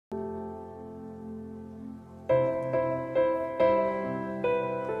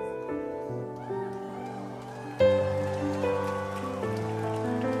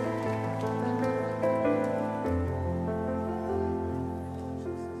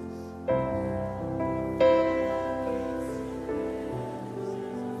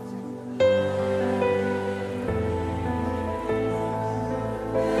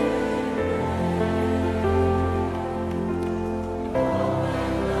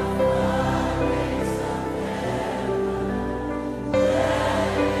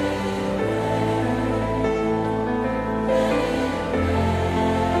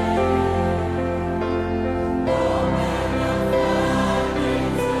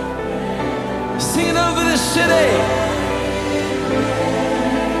Singing over this city.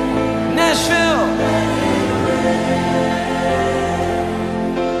 Nashville.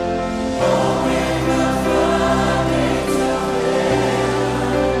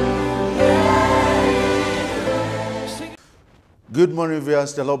 Good morning,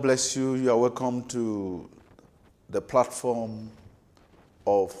 viewers. The Lord bless you. You are welcome to the platform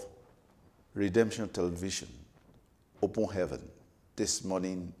of Redemption Television, Open Heaven. This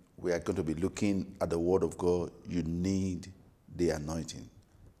morning, we are going to be looking at the Word of God. You need the anointing.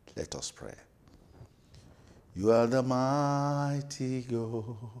 Let us pray. You are the mighty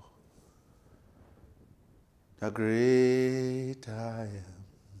God, the great I am.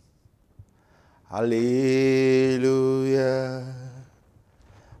 Hallelujah,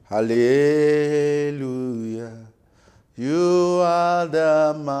 hallelujah. You are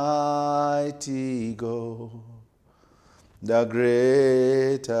the mighty God, the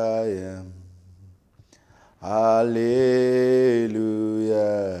great I am. Hallelujah,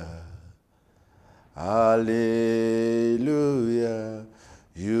 hallelujah.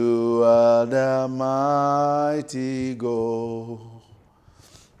 You are the mighty God,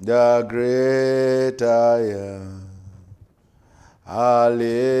 the great I am.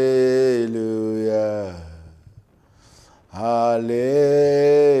 Hallelujah. Hallelujah.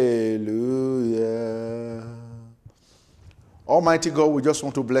 Almighty God, we just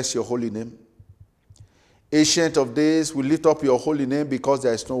want to bless your holy name. Ancient of days, we lift up your holy name because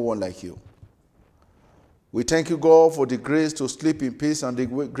there is no one like you. We thank you, God, for the grace to sleep in peace and the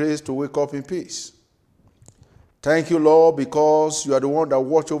grace to wake up in peace. Thank you, Lord, because you are the one that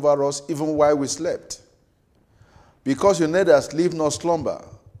watched over us even while we slept. Because you neither sleep nor slumber.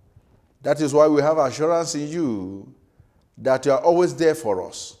 That is why we have assurance in you that you are always there for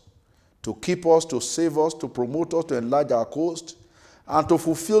us, to keep us, to save us, to promote us, to enlarge our coast, and to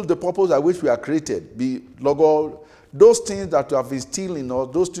fulfill the purpose at which we are created. Lord God, those things that you have instilled in us,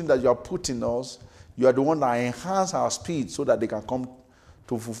 those things that you have put in us, you are the one that enhance our speed so that they can come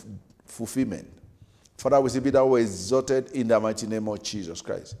to fulfillment. Father, we say be thou exalted in the mighty name of Jesus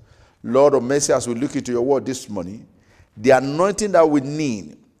Christ. Lord of mercy, as we look into your word this morning, the anointing that we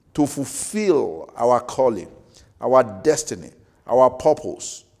need to fulfill our calling, our destiny, our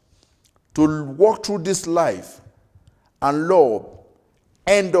purpose, to walk through this life and, Lord,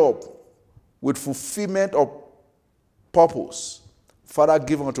 end up with fulfillment of purpose. Father,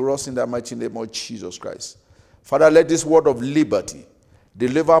 give unto us in the mighty name of Jesus Christ. Father, let this word of liberty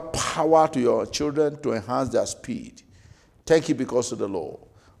deliver power to your children to enhance their speed. Thank you because of the Lord.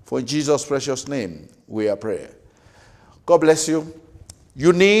 For in Jesus' precious name, we are praying. God bless you.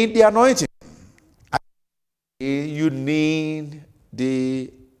 You need the anointing. You need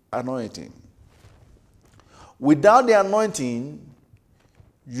the anointing. Without the anointing,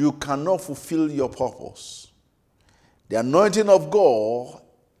 you cannot fulfill your purpose. The anointing of God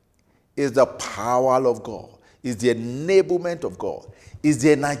is the power of God, is the enablement of God, is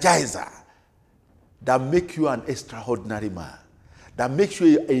the energizer that makes you an extraordinary man, that makes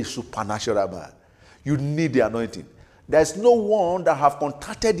you a supernatural man. You need the anointing. There's no one that have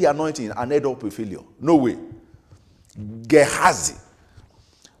contacted the anointing and ended up with failure. No way. Gehazi.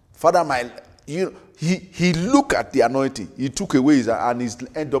 Father, he looked at the anointing. He took away his and he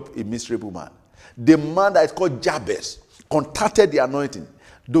ended up a miserable man. The man that is called Jabez contacted the anointing.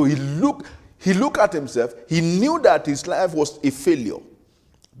 Though he looked at himself, he knew that his life was a failure.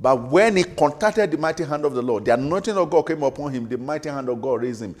 But when he contacted the mighty hand of the Lord, the anointing of God came upon him, the mighty hand of God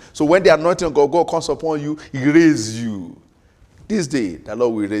raised him. So when the anointing of God comes upon you, he raises you. This day, the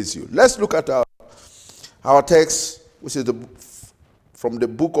Lord will raise you. Let's look at our text, which is from the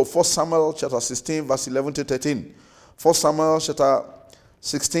book of 1 Samuel chapter 16, verse 11 to 13. 1 Samuel chapter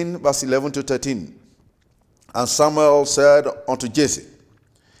 16, verse 11 to 13. And Samuel said unto Jesse,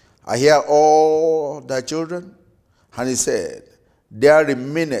 I hear all thy children. And he said, there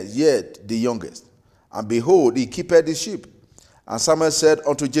remaineth yet the youngest, and behold, he keepeth the sheep. And Samuel said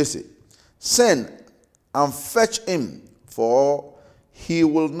unto Jesse, send and fetch him, for he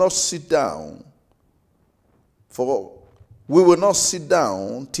will not sit down, for we will not sit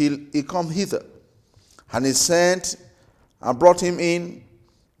down till he come hither. And he sent and brought him in.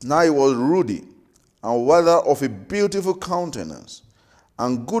 Now he was ruddy, and whether of a beautiful countenance,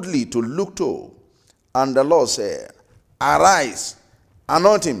 and goodly to look to. And the Lord said, arise,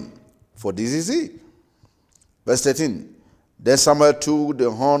 anoint him, for this is he. Verse 13, then Samuel took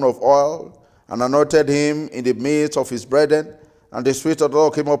the horn of oil and anointed him in the midst of his brethren, and the Spirit of the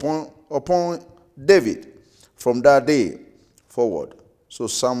Lord came upon David from that day forward. So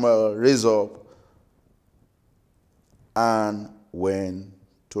Samuel raised up and went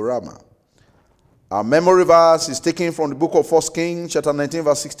to Ramah. Our memory verse is taken from the book of 1 Kings chapter 19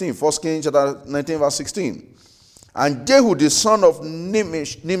 verse 16. 1 Kings chapter 19 verse 16. And Jehu the son of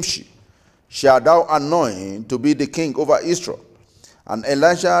Nimshi shalt thou anoint to be the king over Israel. And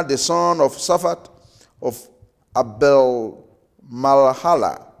Elisha the son of Shaphat of Abel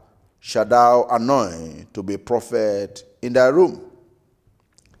Malhala shalt thou anoint to be prophet in thy room.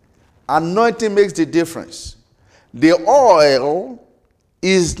 Anointing makes the difference. The oil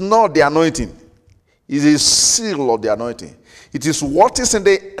is not the anointing. It is a seal of the anointing. It is what is in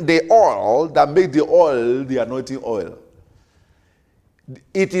the oil that makes the oil the anointing oil.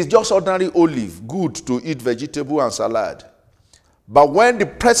 It is just ordinary olive, good to eat vegetable and salad. But when the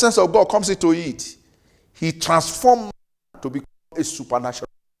presence of God comes into it, he transforms man to become a supernatural,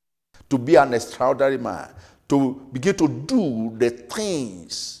 to be an extraordinary man, to begin to do the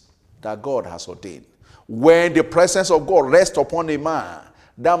things that God has ordained. When the presence of God rests upon a man,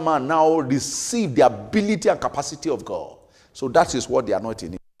 that man now receives the ability and capacity of God. So that is what the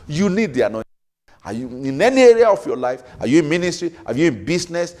anointing is. You need the anointing. Are you in any area of your life? Are you in ministry? Are you in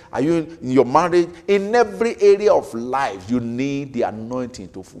business? Are you in your marriage? In every area of life, you need the anointing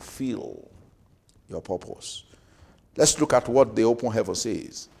to fulfill your purpose. Let's look at what the open heaven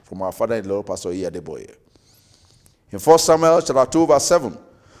says from our father-in-law, Pastor ADEBOYE. In 1 Samuel chapter 2, verse 7,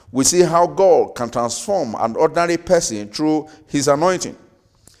 we see how God can transform an ordinary person through his anointing.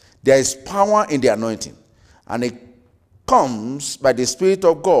 There is power in the anointing, and it comes by the Spirit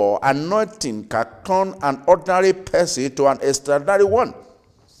of God. Anointing can turn an ordinary person to an extraordinary one.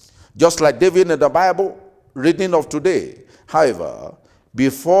 Just like David in the Bible reading of today. However,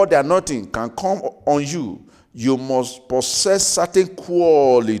 before the anointing can come on you, you must possess certain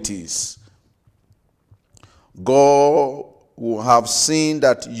qualities. God will have seen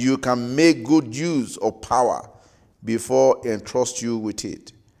that you can make good use of power before he entrusts you with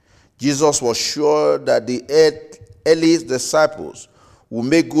it. Jesus was sure that the earliest disciples will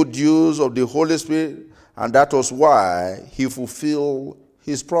make good use of the Holy Spirit, and that was why he fulfilled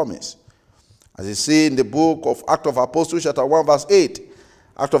his promise. As you see in the book of Acts of Apostles chapter 1 verse 8,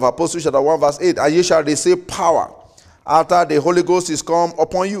 Acts of Apostles chapter 1 verse 8, and ye shall receive power after the Holy Ghost is come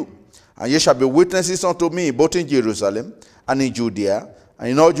upon you, and ye shall be witnesses unto me both in Jerusalem and in Judea and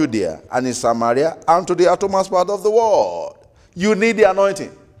in all Judea and in Samaria and to the uttermost part of the world. You need the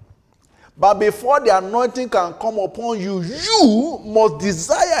anointing. But before the anointing can come upon you, you must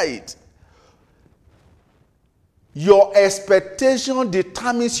desire it. Your expectation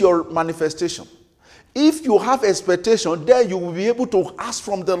determines your manifestation. If you have expectation, then you will be able to ask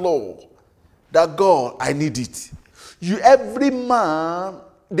from the Lord that, God, I need it. Every man,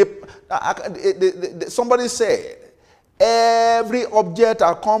 somebody said, every object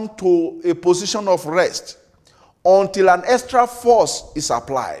has come to a position of rest until an extra force is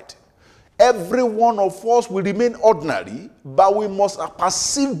applied. Every one of us will remain ordinary, but we must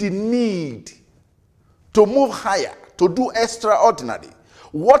perceive the need to move higher, to do extraordinary.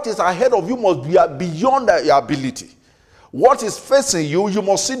 What is ahead of you must be beyond your ability. What is facing you, you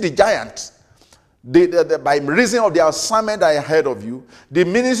must see the giants. By reason of the assignment that is ahead of you, the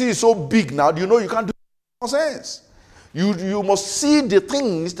ministry is so big now, you know you can't do nonsense. You must see the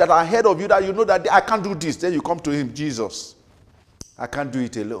things that are ahead of you that you know that I can't do this. Then you come to him, Jesus, I can't do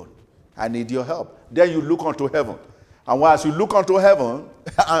it alone. I need your help. Then you look unto heaven. And once you look unto heaven,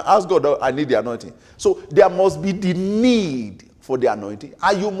 and ask God, I need the anointing. So there must be the need for the anointing.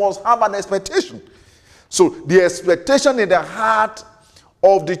 And you must have an expectation. So the expectation in the heart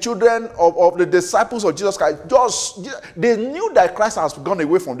of the children of the disciples of Jesus Christ, they knew that Christ has gone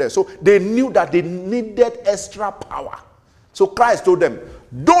away from them. So they knew that they needed extra power. So Christ told them,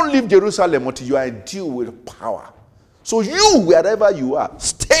 don't leave Jerusalem until you are endued with power. So you, wherever you are,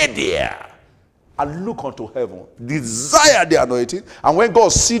 stay there and look unto heaven. Desire the anointing. And when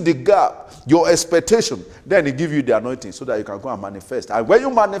God sees the gap, your expectation, then he gives you the anointing so that you can go and manifest. And when you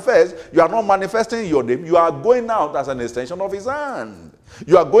manifest, you are not manifesting your name. You are going out as an extension of his hand.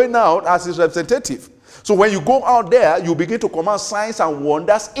 You are going out as his representative. So when you go out there, you begin to command signs and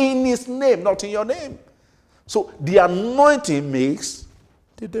wonders in his name, not in your name. So the anointing makes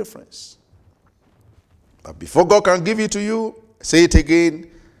the difference. But before God can give it to you, say it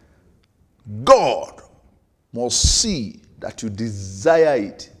again, God must see that you desire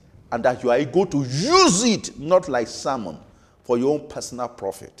it and that you are able to use it, not like salmon, for your own personal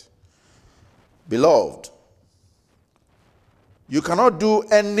profit. Beloved, you cannot do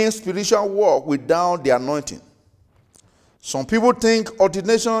any spiritual work without the anointing. Some people think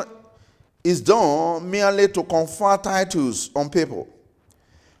ordination is done merely to confer titles on people,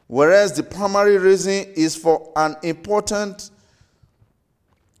 whereas the primary reason is for an important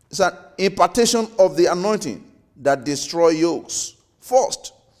an impartation of the anointing that destroy yokes.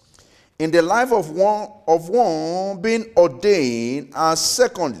 First, in the life of one being ordained, and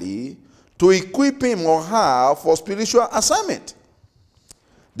secondly, to equip him or her for spiritual assignment.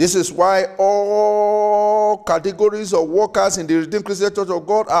 This is why all categories of workers in the Redeemed Christian Church of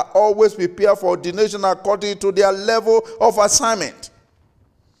God are always prepared for ordination according to their level of assignment.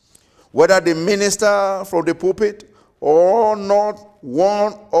 Whether they minister from the pulpit or not,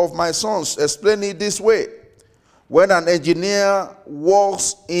 one of my sons explained it this way. When an engineer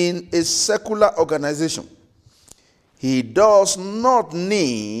works in a secular organization, he does not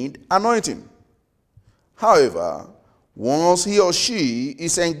need anointing. However, once he or she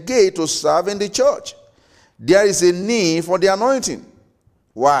is engaged to serve in the church, there is a need for the anointing.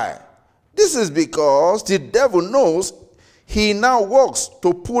 Why? This is because the devil knows he now works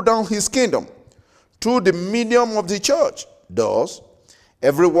to pull down his kingdom through the medium of the church. Thus,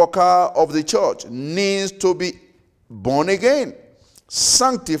 every worker of the church needs to be born again,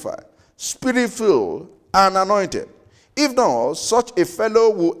 sanctified, spirit-filled, and anointed. If not, such a fellow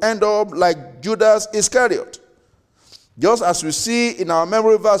will end up like Judas Iscariot. Just as we see in our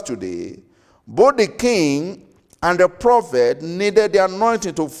memory verse today, both the king and the prophet needed the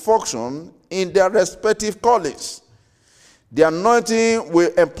anointing to function in their respective callings. The anointing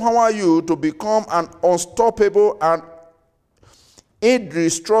will empower you to become an unstoppable and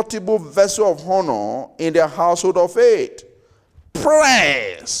indestructible vessel of honor in the household of faith.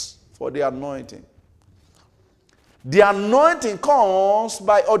 Praise for the anointing. The anointing comes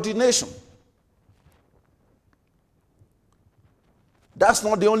by ordination. That's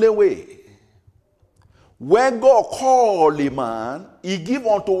not the only way. When God called a man, he give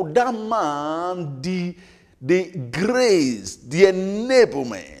unto that man the grace, the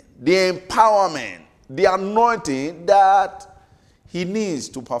enablement, the empowerment, the anointing that he needs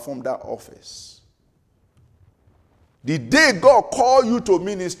to perform that office. The day God called you to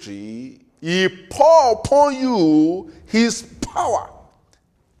ministry, he poured upon you his power.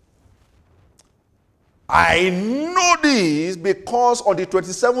 I know this because on the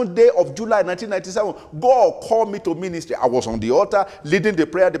 27th day of July 1997, God called me to ministry. I was on the altar leading the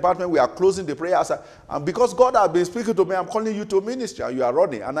prayer department. We are closing the prayer. And because God had been speaking to me, I'm calling you to ministry and you are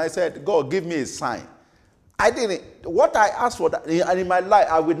running. And I said, God, give me a sign. I didn't. What I asked for, that, and in my life,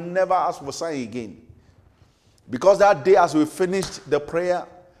 I will never ask for a sign again. Because that day as we finished the prayer,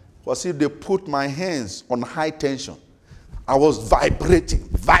 was if they put my hands on high tension. I was vibrating.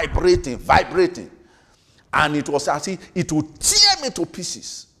 And it was as if it would tear me to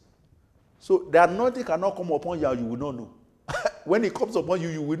pieces. So the anointing cannot come upon you and you will not know. When it comes upon you,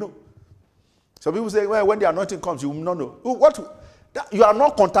 you will know. Some people say, well, when the anointing comes, you will not know. What? You are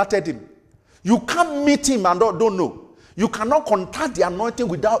not contacted him. You can't meet him and don't know. You cannot contact the anointing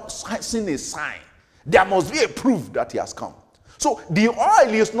without seeing a sign. There must be a proof that he has come. So the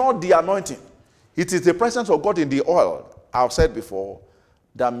oil is not the anointing. It is the presence of God in the oil, I've said before,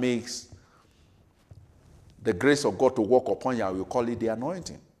 that makes the grace of God to work upon you. We call it the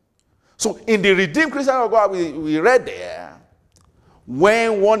anointing. So in the Redeemed Christian of God, we read there,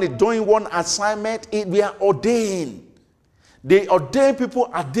 when one is doing one assignment, we are ordained. They ordain people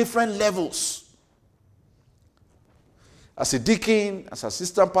at different levels. As a deacon, as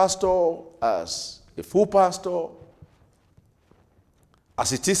assistant pastor, as a full pastor,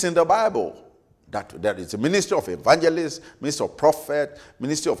 as it is in the Bible, that there is a ministry of evangelists, ministry of prophet,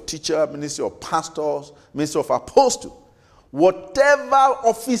 ministry of teacher, ministry of pastors, ministry of apostle. Whatever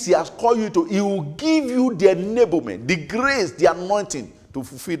office he has called you to, he will give you the enablement, the grace, the anointing to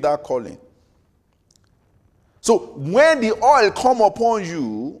fulfill that calling. So when the oil come upon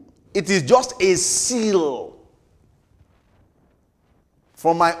you, it is just a seal.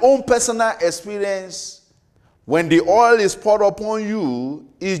 From my own personal experience, when the oil is poured upon you,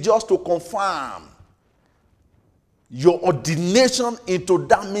 it's just to confirm your ordination into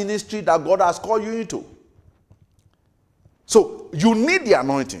that ministry that God has called you into. So you need the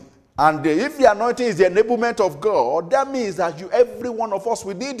anointing. And if the anointing is the enablement of God, that means that every one of us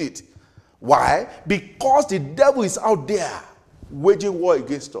will need it. Why? Because the devil is out there waging war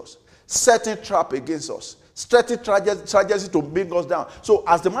against us, setting trap against us, setting strategies to bring us down. So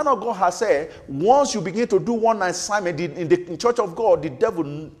as the man of God has said, once you begin to do one assignment in the church of God, the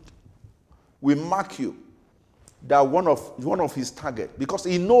devil will mark you that one of his targets, because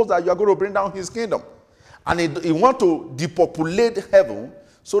he knows that you are going to bring down his kingdom. And he wants to depopulate heaven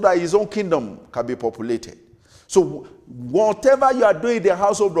so that his own kingdom can be populated. So whatever you are doing in the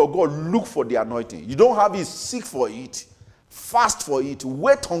household of God, look for the anointing. You don't have it, seek for it, fast for it,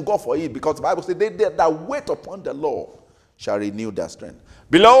 wait on God for it, because the Bible says they that wait upon the Lord shall renew their strength.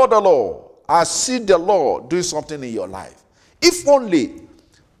 Beloved the Lord, I see the Lord doing something in your life. If only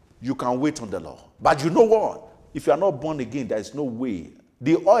you can wait on the Lord. But you know what? If you are not born again, there is no way.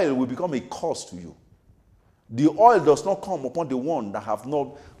 The oil will become a curse to you. The oil does not come upon the one that have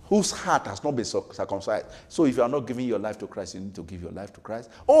not, whose heart has not been circumcised. So if you are not giving your life to Christ, you need to give your life to Christ.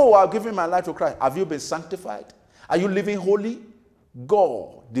 Oh, I'm giving my life to Christ. Have you been sanctified? Are you living holy?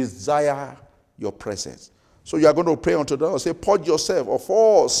 God desires your presence. So you are going to pray unto the Lord. Say, purge yourself of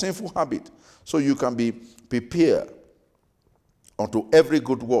all sinful habit so you can be prepared unto every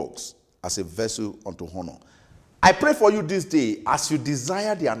good works as a vessel unto honor. I pray for you this day as you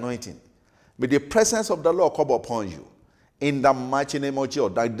desire the anointing. May the presence of the Lord come upon you in the mighty name of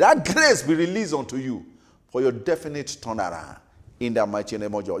Jesus. That grace be released unto you for your definite turnaround in the mighty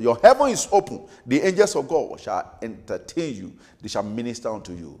name of Jesus. Your heaven is open. The angels of God shall entertain you. They shall minister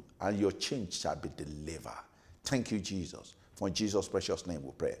unto you, and your change shall be delivered. Thank you, Jesus. For in Jesus' precious name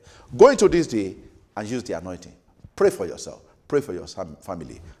we pray. Go into this day and use the anointing. Pray for yourself. Pray for your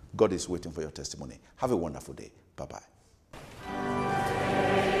family. God is waiting for your testimony. Have a wonderful day. Bye-bye.